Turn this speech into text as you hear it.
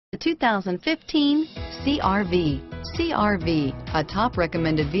The 2015 CR-V. CR-V, a top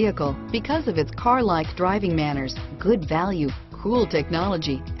recommended vehicle because of its car-like driving manners, good value, cool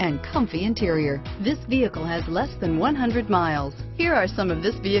technology, and comfy interior. This vehicle has less than 100 miles. Here are some of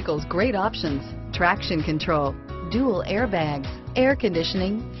this vehicle's great options: traction control, dual airbags, air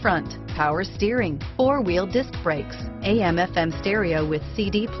conditioning, front, power steering, four-wheel disc brakes, AM/FM stereo with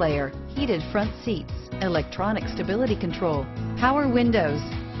CD player, heated front seats, electronic stability control, power windows,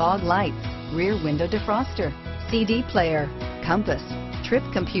 fog lights, rear window defroster, CD player, compass, trip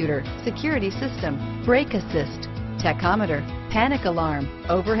computer, security system, brake assist, tachometer, panic alarm,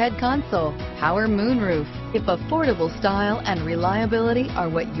 overhead console, power moonroof. If affordable style and reliability are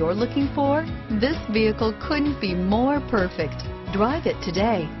what you're looking for, this vehicle couldn't be more perfect. Drive it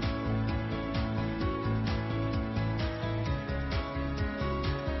today.